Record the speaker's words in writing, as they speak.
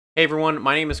Hey everyone,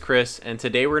 my name is Chris, and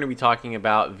today we're going to be talking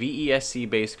about VESC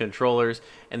based controllers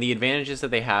and the advantages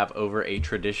that they have over a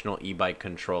traditional e-bike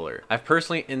controller. I've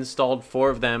personally installed 4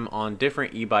 of them on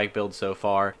different e-bike builds so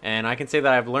far, and I can say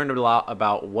that I've learned a lot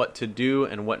about what to do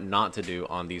and what not to do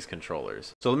on these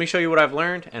controllers. So let me show you what I've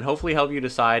learned and hopefully help you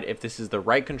decide if this is the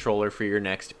right controller for your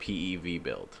next PEV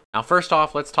build. Now first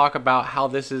off, let's talk about how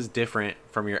this is different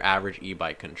from your average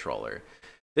e-bike controller.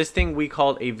 This thing we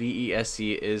called a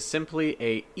VESC is simply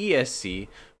a ESC,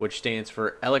 which stands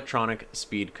for Electronic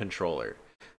Speed Controller.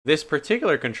 This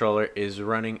particular controller is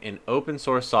running in open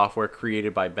source software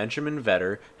created by Benjamin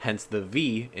Vetter, hence the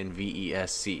V in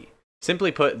VESC.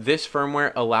 Simply put, this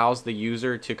firmware allows the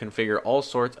user to configure all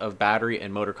sorts of battery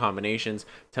and motor combinations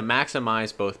to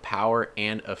maximize both power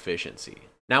and efficiency.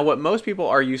 Now, what most people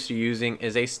are used to using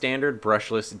is a standard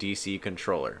brushless DC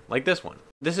controller, like this one.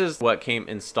 This is what came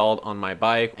installed on my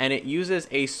bike, and it uses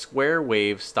a square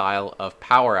wave style of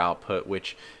power output,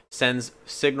 which sends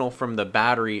signal from the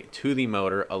battery to the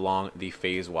motor along the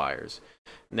phase wires.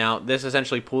 Now, this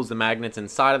essentially pulls the magnets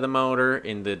inside of the motor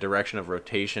in the direction of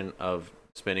rotation of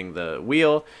spinning the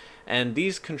wheel. And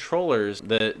these controllers,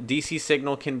 the DC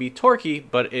signal can be torquey,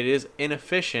 but it is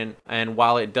inefficient. And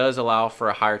while it does allow for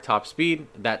a higher top speed,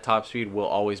 that top speed will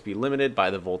always be limited by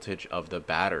the voltage of the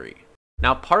battery.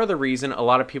 Now, part of the reason a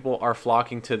lot of people are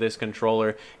flocking to this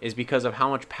controller is because of how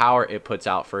much power it puts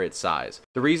out for its size.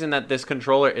 The reason that this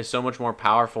controller is so much more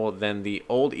powerful than the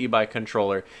old e-bike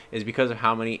controller is because of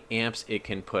how many amps it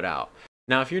can put out.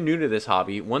 Now, if you're new to this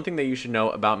hobby, one thing that you should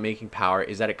know about making power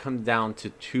is that it comes down to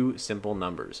 2 simple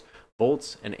numbers,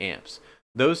 volts and amps.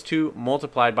 Those two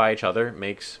multiplied by each other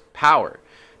makes power.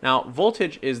 Now,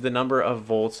 voltage is the number of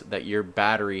volts that your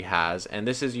battery has, and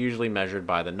this is usually measured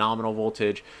by the nominal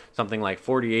voltage, something like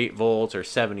 48 volts or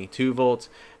 72 volts,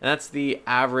 and that's the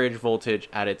average voltage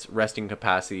at its resting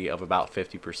capacity of about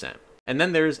 50%. And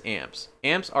then there's amps.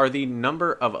 Amps are the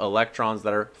number of electrons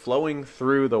that are flowing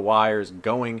through the wires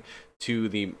going to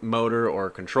the motor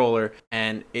or controller,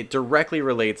 and it directly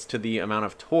relates to the amount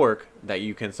of torque that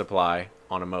you can supply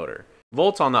on a motor.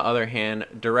 Volts, on the other hand,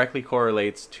 directly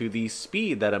correlates to the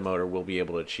speed that a motor will be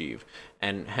able to achieve,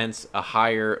 and hence a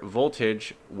higher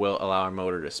voltage will allow a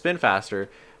motor to spin faster,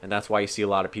 and that's why you see a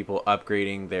lot of people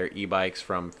upgrading their e-bikes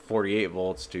from 48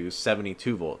 volts to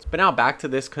 72 volts. But now back to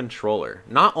this controller.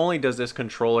 Not only does this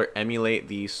controller emulate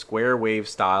the square wave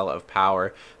style of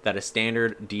power that a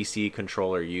standard DC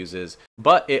controller uses,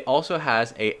 but it also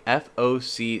has a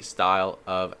FOC style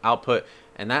of output,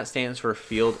 and that stands for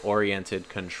field-oriented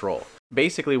control.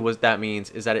 Basically, what that means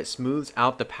is that it smooths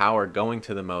out the power going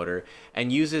to the motor and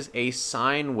uses a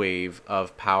sine wave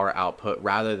of power output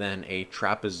rather than a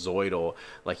trapezoidal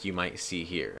like you might see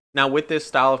here. Now, with this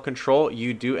style of control,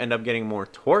 you do end up getting more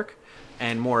torque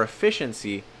and more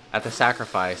efficiency at the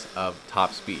sacrifice of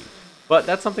top speed. But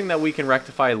that's something that we can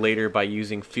rectify later by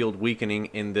using field weakening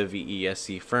in the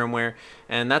VESC firmware,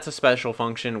 and that's a special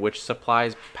function which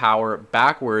supplies power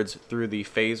backwards through the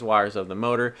phase wires of the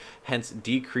motor, hence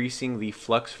decreasing the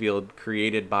flux field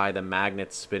created by the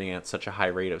magnets spinning at such a high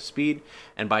rate of speed.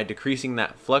 And by decreasing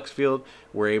that flux field,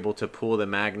 we're able to pull the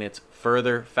magnets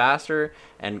further faster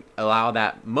and allow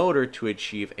that motor to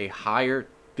achieve a higher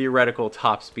theoretical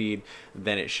top speed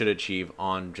than it should achieve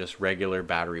on just regular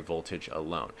battery voltage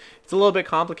alone. It's a little bit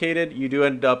complicated. You do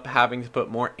end up having to put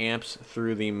more amps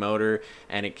through the motor,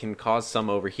 and it can cause some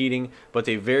overheating, but it's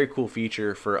a very cool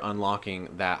feature for unlocking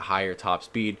that higher top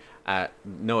speed at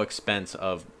no expense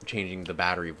of changing the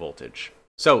battery voltage.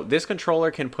 So this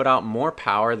controller can put out more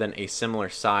power than a similar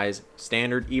size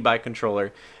standard e-bike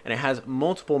controller, and it has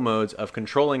multiple modes of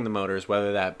controlling the motors,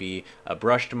 whether that be a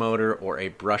brushed motor or a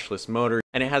brushless motor,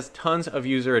 and it has tons of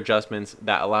user adjustments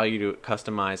that allow you to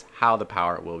customize how the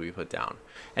power will be put down.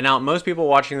 And now, most people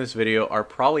watching this video are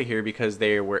probably here because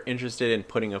they were interested in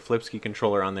putting a flipski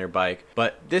controller on their bike,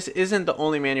 but this isn't the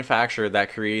only manufacturer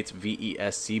that creates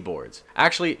VESC boards.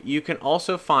 Actually, you can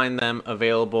also find them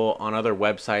available on other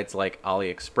websites like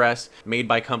AliExpress, made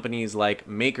by companies like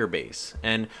MakerBase.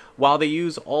 And while they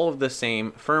use all of the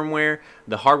same firmware,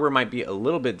 the hardware might be a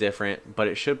little bit different, but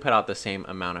it should put out the same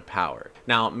amount of power.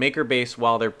 Now, MakerBase,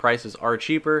 while their prices are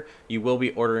cheaper, you will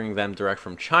be ordering them direct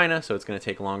from China, so it's going to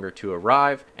take longer to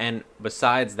arrive. And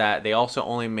besides that, they also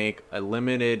only make a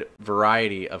limited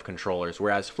variety of controllers,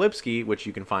 whereas Flipski, which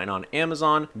you can find on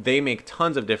Amazon, they make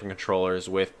tons of different controllers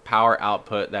with power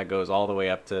output that goes all the way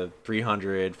up to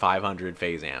 300, 500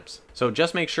 phase amps. So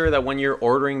just make sure that when you're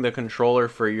ordering the controller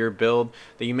for your build,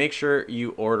 that you make sure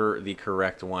you order the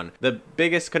correct one. The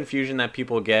biggest confusion that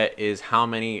people get is how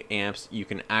many amps you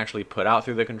can actually put out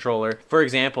through the controller. For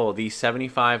example, the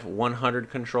 75-100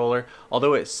 controller,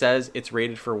 although it says it's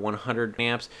rated for 100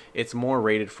 amps, it's more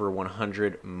rated for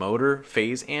 100 motor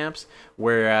phase amps,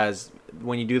 whereas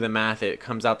when you do the math, it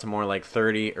comes out to more like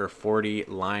 30 or 40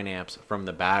 line amps from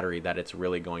the battery that it's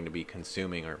really going to be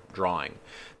consuming or drawing.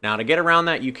 Now, to get around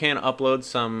that, you can upload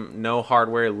some no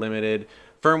hardware limited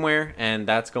firmware, and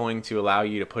that's going to allow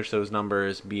you to push those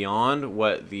numbers beyond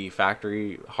what the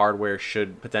factory hardware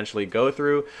should potentially go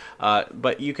through,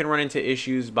 but you can run into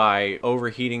issues by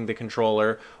overheating the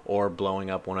controller or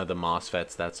blowing up one of the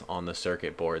MOSFETs that's on the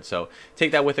circuit board. So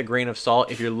take that with a grain of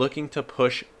salt. If you're looking to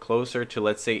push closer to,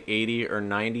 let's say, 80 or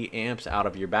 90 amps out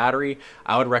of your battery,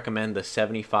 I would recommend the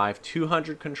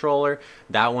 75-200 controller.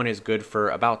 That one is good for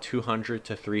about 200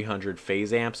 to 300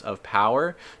 phase amps of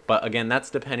power, but again, that's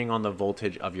depending on the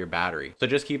voltage of your battery. So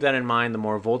just keep that in mind. The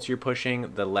more volts you're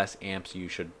pushing, the less amps you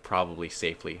should probably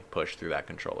safely push through that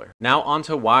controller. Now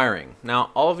onto wiring.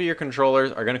 Now all of your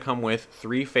controllers are going to come with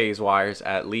 3 phase wires,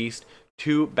 at least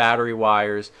 2 battery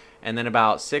wires, and then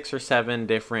about 6 or 7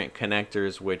 different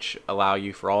connectors which allow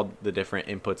you for all the different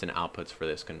inputs and outputs for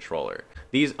this controller.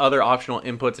 These other optional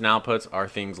inputs and outputs are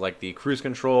things like the cruise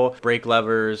control, brake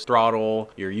levers,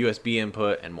 throttle, your USB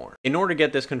input, and more. In order to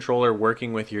get this controller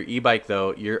working with your e-bike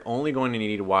though, you're only going to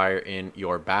need to wire in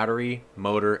your battery,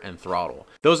 motor, and throttle.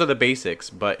 Those are the basics,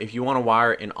 but if you want to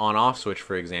wire an on-off switch,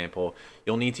 for example,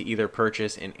 you'll need to either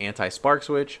purchase an anti-spark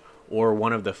switch or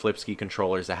one of the Flipski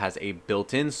controllers that has a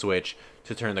built-in switch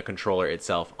to turn the controller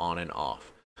itself on and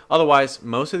off. Otherwise,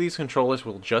 most of these controllers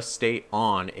will just stay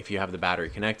on if you have the battery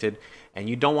connected, and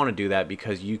you don't want to do that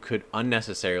because you could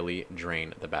unnecessarily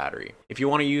drain the battery. If you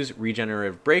want to use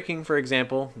regenerative braking, for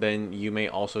example, then you may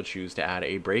also choose to add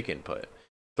a brake input.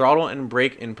 Throttle and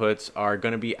brake inputs are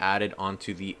going to be added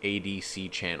onto the ADC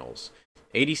channels.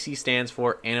 ADC stands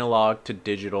for analog to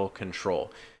digital control,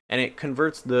 and it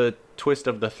converts the twist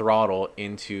of the throttle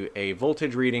into a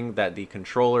voltage reading that the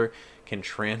controller can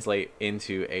translate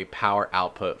into a power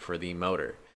output for the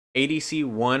motor. ADC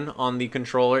 1 on the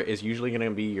controller is usually going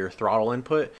to be your throttle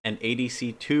input, and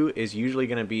ADC 2 is usually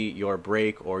going to be your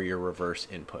brake or your reverse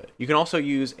input. You can also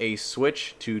use a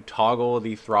switch to toggle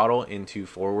the throttle into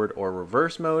forward or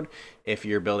reverse mode if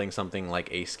you're building something like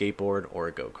a skateboard or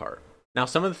a go-kart. Now,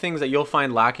 some of the things that you'll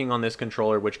find lacking on this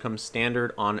controller, which comes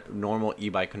standard on normal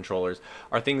e-bike controllers,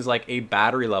 are things like a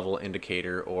battery level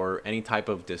indicator or any type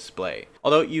of display.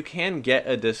 Although you can get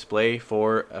a display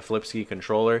for a Flipski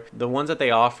controller, the ones that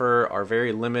they offer are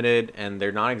very limited and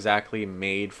they're not exactly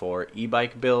made for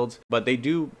e-bike builds, but they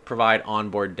do provide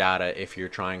onboard data if you're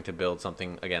trying to build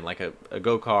something, again, like a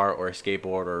go-kart or a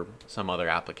skateboard or some other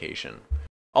application.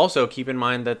 Also, keep in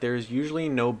mind that there's usually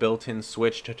no built-in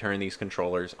switch to turn these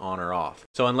controllers on or off.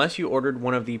 So unless you ordered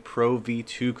one of the Pro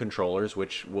V2 controllers,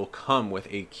 which will come with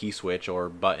a key switch or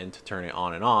button to turn it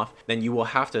on and off, then you will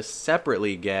have to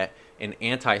separately get an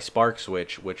anti-spark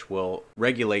switch, which will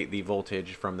regulate the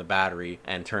voltage from the battery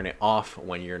and turn it off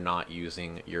when you're not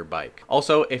using your bike.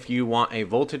 Also, if you want a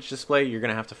voltage display, you're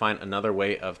gonna have to find another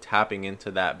way of tapping into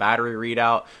that battery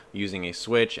readout using a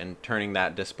switch and turning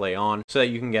that display on so that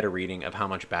you can get a reading of how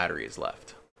much battery is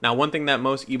left. Now, one thing that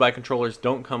most e-bike controllers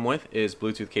don't come with is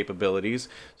Bluetooth capabilities.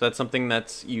 So that's something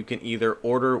that you can either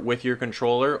order with your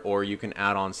controller or you can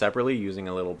add on separately using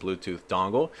a little Bluetooth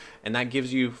dongle. And that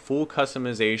gives you full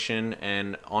customization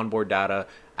and onboard data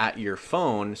at your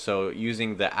phone. So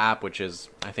using the app, which is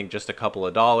I think just a couple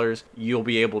of dollars, you'll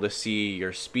be able to see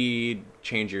your speed,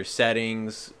 change your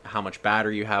settings, how much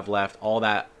battery you have left, all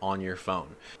that on your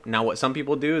phone. Now, what some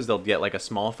people do is they'll get like a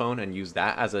small phone and use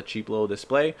that as a cheap little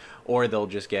display, or they'll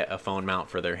just get a phone mount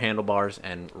for their handlebars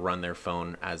and run their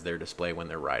phone as their display when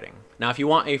they're riding. Now, if you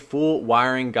want a full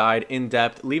wiring guide in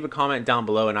depth, leave a comment down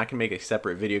below and I can make a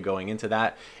separate video going into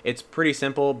that. It's pretty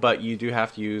simple, but you do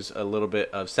have to use a little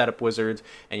bit of setup wizards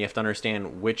and you have to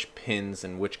understand which pins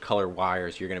and which color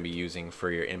wires you're going to be using for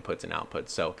your inputs and outputs.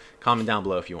 So comment down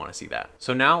below if you want to see that.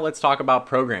 So now let's talk about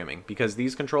programming, because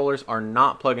these controllers are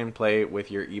not plug and play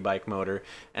with your e-bike motor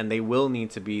and they will need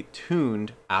to be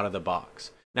tuned out of the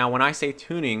box. Now, when I say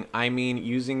tuning, I mean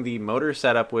using the motor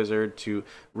setup wizard to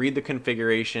read the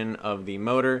configuration of the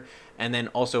motor and then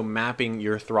also mapping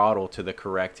your throttle to the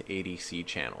correct ADC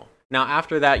channel. Now,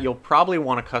 after that, you'll probably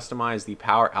want to customize the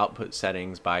power output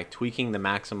settings by tweaking the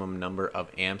maximum number of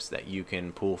amps that you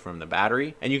can pull from the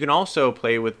battery. And you can also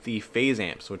play with the phase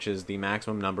amps, which is the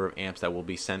maximum number of amps that will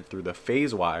be sent through the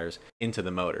phase wires into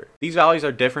the motor. These values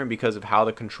are different because of how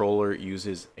the controller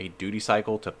uses a duty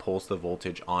cycle to pulse the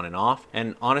voltage on and off.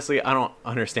 And honestly, I don't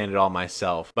understand it all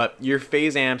myself, but your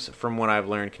phase amps, from what I've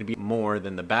learned, can be more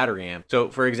than the battery amp. So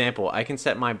for example, I can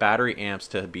set my battery amps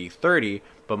to be 30,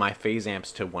 but my phase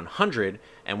amps to 100,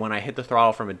 and when I hit the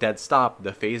throttle from a dead stop,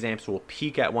 the phase amps will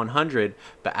peak at 100,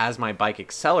 but as my bike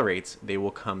accelerates, they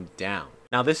will come down.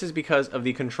 Now this is because of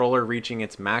the controller reaching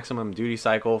its maximum duty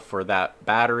cycle for that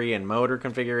battery and motor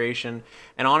configuration.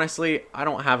 And honestly, I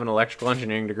don't have an electrical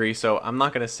engineering degree, so I'm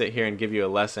not going to sit here and give you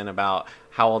a lesson about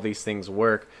how all these things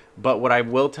work. But what I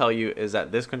will tell you is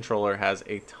that this controller has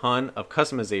a ton of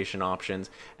customization options,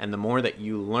 and the more that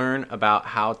you learn about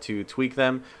how to tweak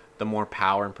them, the more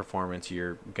power and performance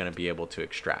you're going to be able to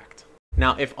extract.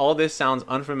 Now, if all this sounds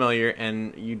unfamiliar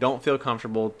and you don't feel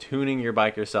comfortable tuning your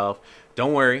bike yourself,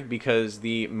 don't worry, because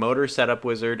the motor setup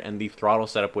wizard and the throttle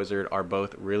setup wizard are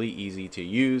both really easy to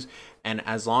use. And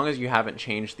as long as you haven't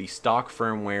changed the stock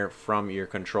firmware from your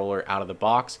controller out of the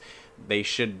box, they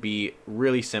should be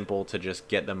really simple to just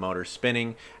get the motor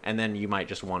spinning, and then you might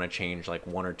just want to change like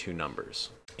 1 or 2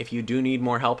 numbers. If you do need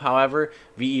more help, however,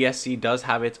 VESC does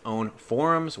have its own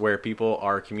forums where people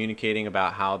are communicating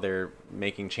about how they're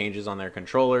making changes on their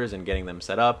controllers and getting them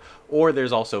set up, or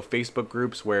there's also Facebook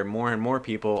groups where more and more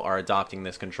people are adopting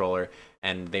this controller,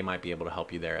 and they might be able to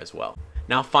help you there as well.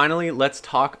 Now finally, let's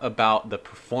talk about the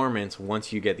performance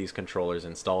once you get these controllers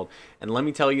installed, and let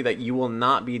me tell you that you will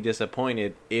not be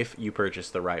disappointed if you purchase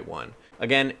the right one.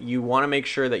 Again, you want to make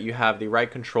sure that you have the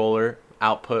right controller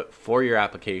output for your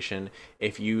application.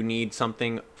 If you need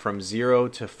something from 0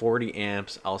 to 40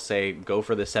 amps, I'll say go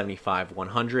for the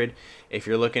 75-100. If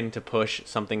you're looking to push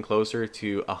something closer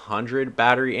to 100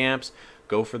 battery amps,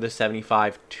 go for the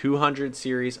 75-200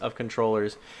 series of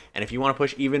controllers. And if you want to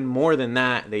push even more than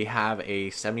that, they have a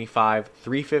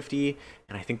 75-350,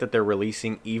 and I think that they're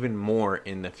releasing even more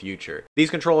in the future.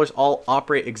 These controllers all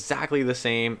operate exactly the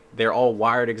same. They're all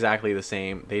wired exactly the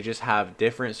same. They just have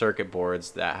different circuit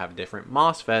boards that have different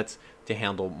MOSFETs to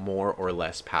handle more or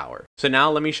less power. So now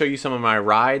let me show you some of my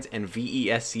rides and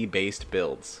VESC based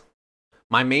builds.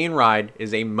 My main ride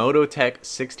is a Mototech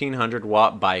 1600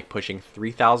 watt bike pushing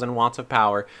 3000 watts of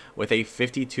power with a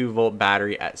 52 volt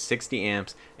battery at 60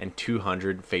 amps and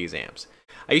 200 phase amps.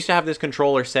 I used to have this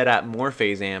controller set at more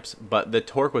phase amps, but the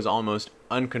torque was almost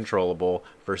uncontrollable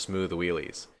for smooth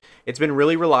wheelies. It's been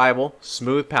really reliable,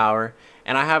 smooth power,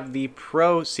 and I have the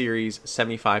Pro Series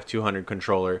 75-200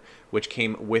 controller, which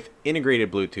came with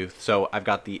integrated Bluetooth, so I've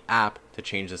got the app to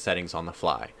change the settings on the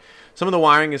fly. Some of the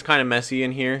wiring is kind of messy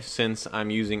in here since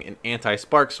I'm using an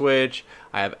anti-spark switch.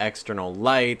 I have external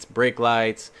lights, brake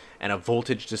lights, and a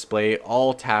voltage display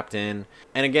all tapped in.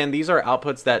 And again, these are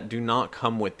outputs that do not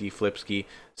come with the Flipski,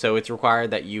 so it's required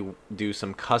that you do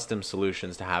some custom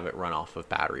solutions to have it run off of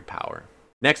battery power.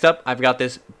 Next up, I've got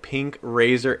this pink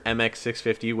Razor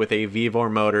MX650 with a VEVOR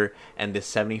motor and the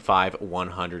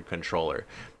 75-100 controller.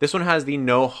 This one has the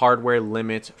no hardware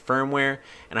limits firmware,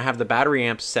 and I have the battery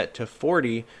amps set to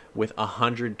 40 with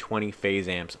 120 phase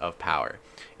amps of power.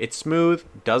 It's smooth,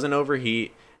 doesn't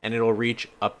overheat, and it'll reach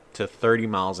up to 30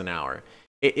 miles an hour.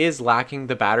 It is lacking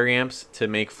the battery amps to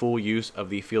make full use of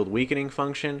the field weakening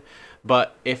function,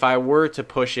 but if I were to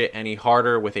push it any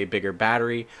harder with a bigger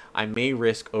battery, I may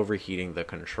risk overheating the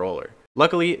controller.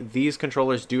 Luckily, these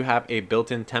controllers do have a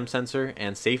built-in temp sensor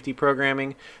and safety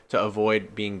programming to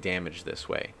avoid being damaged this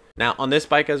way. Now on this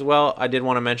bike as well, I did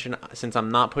want to mention, since I'm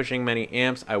not pushing many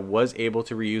amps, I was able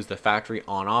to reuse the factory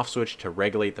on-off switch to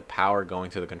regulate the power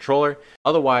going to the controller.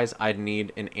 Otherwise, I'd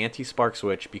need an anti-spark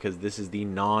switch because this is the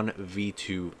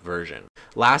non-V2 version.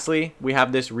 Lastly, we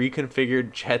have this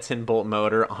reconfigured Jetson bolt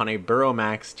motor on a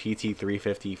Burromax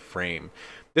TT350 frame.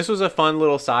 This was a fun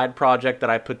little side project that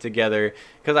I put together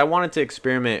because I wanted to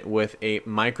experiment with a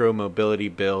micro mobility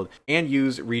build and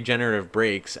use regenerative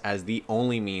brakes as the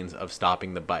only means of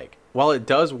stopping the bike. While it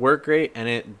does work great and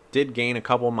it did gain a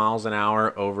couple miles an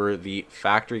hour over the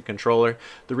factory controller,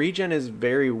 the regen is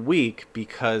very weak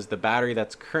because the battery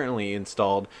that's currently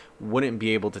installed wouldn't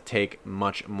be able to take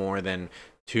much more than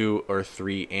 2 or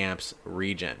 3 amps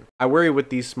regen. I worry with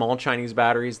these small Chinese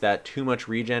batteries that too much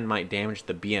regen might damage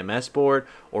the BMS board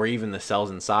or even the cells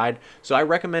inside, so I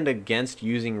recommend against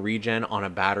using regen on a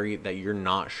battery that you're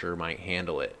not sure might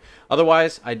handle it.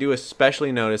 Otherwise, I do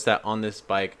especially notice that on this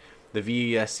bike, the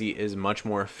VESC is much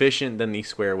more efficient than the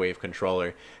square wave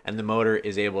controller, and the motor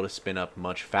is able to spin up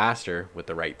much faster with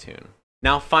the right tune.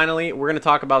 Now finally, we're going to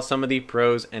talk about some of the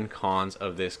pros and cons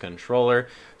of this controller.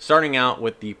 Starting out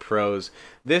with the pros,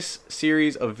 this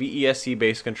series of VESC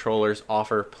based controllers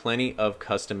offer plenty of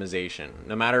customization.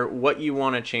 No matter what you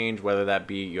want to change, whether that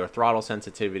be your throttle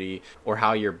sensitivity or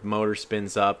how your motor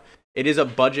spins up, It is a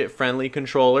budget-friendly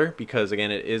controller because,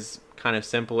 again, it is kind of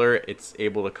simpler. It's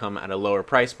able to come at a lower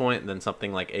price point than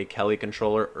something like a Kelly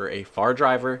controller or a FAR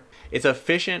driver. It's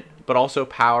efficient, but also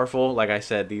powerful. Like I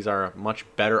said, these are a much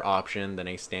better option than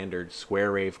a standard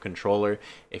square wave controller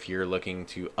if you're looking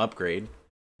to upgrade.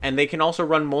 And they can also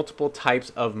run multiple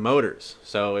types of motors.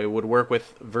 So it would work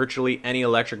with virtually any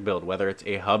electric build, whether it's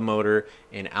a hub motor,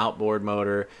 an outboard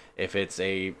motor, if it's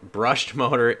a brushed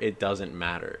motor, it doesn't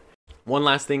matter. One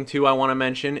last thing too I want to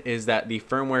mention is that the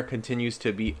firmware continues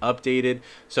to be updated,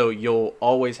 so you'll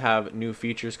always have new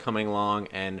features coming along,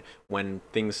 and when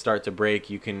things start to break,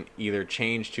 you can either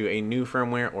change to a new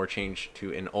firmware or change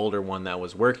to an older one that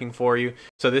was working for you.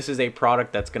 So this is a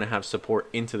product that's going to have support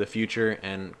into the future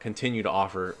and continue to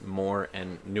offer more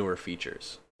and newer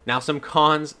features. Now, some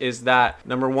cons is that,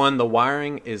 number one, the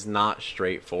wiring is not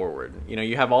straightforward. You know,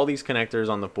 you have all these connectors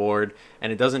on the board,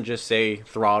 and it doesn't just say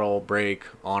throttle, brake,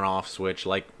 on-off switch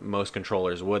like most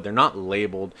controllers would. They're not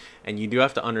labeled, and you do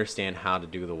have to understand how to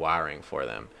do the wiring for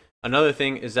them. Another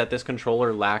thing is that this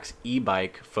controller lacks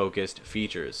e-bike focused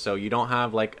features. So you don't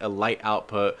have like a light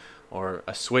output or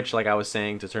a switch, like I was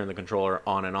saying, to turn the controller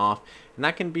on and off. And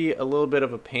that can be a little bit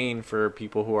of a pain for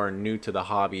people who are new to the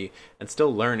hobby and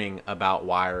still learning about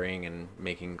wiring and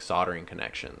making soldering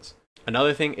connections.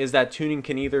 Another thing is that tuning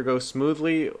can either go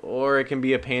smoothly or it can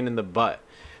be a pain in the butt.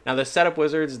 Now, the setup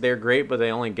wizards, they're great, but they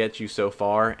only get you so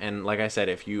far. And like I said,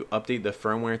 if you update the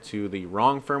firmware to the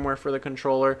wrong firmware for the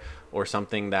controller or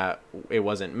something that it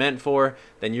wasn't meant for,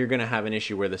 then you're going to have an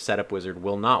issue where the setup wizard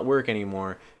will not work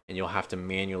anymore, and you'll have to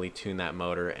manually tune that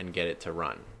motor and get it to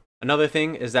run. Another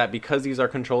thing is that because these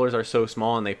controllers are so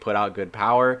small and they put out good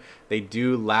power, they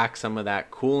do lack some of that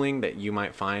cooling that you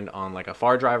might find on like a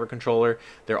FAR driver controller.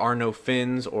 There are no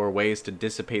fins or ways to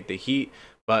dissipate the heat.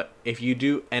 But if you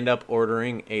do end up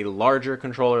ordering a larger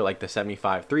controller like the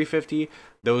 75-350,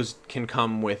 those can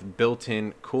come with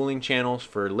built-in cooling channels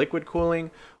for liquid cooling,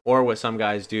 or what some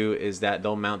guys do is that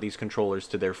they'll mount these controllers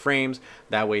to their frames.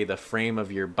 That way the frame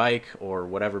of your bike or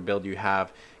whatever build you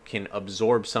have can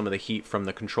absorb some of the heat from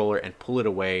the controller and pull it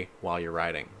away while you're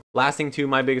riding. Last thing too,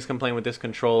 my biggest complaint with this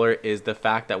controller is the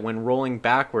fact that when rolling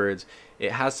backwards,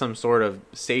 it has some sort of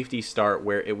safety start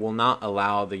where it will not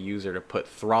allow the user to put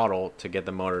throttle to get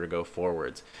the motor to go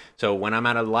forwards. So when I'm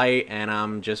at a light and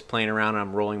I'm just playing around and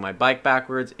I'm rolling my bike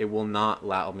backwards, it will not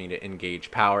allow me to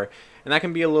engage power. And that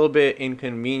can be a little bit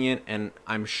inconvenient, and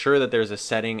I'm sure that there's a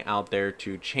setting out there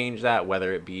to change that,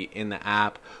 whether it be in the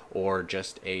app or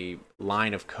just a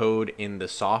line of code in the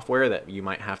software that you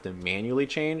might have to manually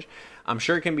change. I'm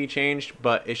sure it can be changed,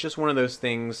 but it's just one of those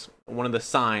things, one of the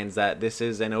signs that this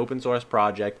is an open source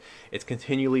project. It's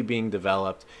continually being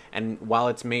developed, and while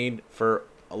it's made for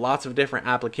lots of different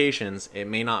applications, it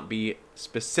may not be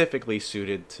specifically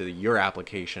suited to your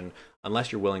application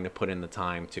unless you're willing to put in the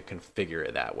time to configure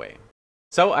it that way.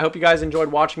 So I hope you guys enjoyed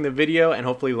watching the video and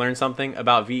hopefully learned something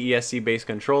about VESC based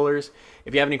controllers.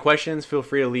 If you have any questions, feel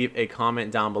free to leave a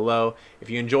comment down below. If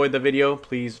you enjoyed the video,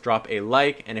 please drop a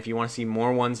like, and if you want to see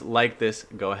more ones like this,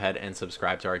 go ahead and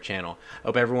subscribe to our channel. I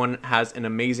hope everyone has an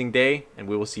amazing day, and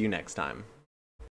we will see you next time.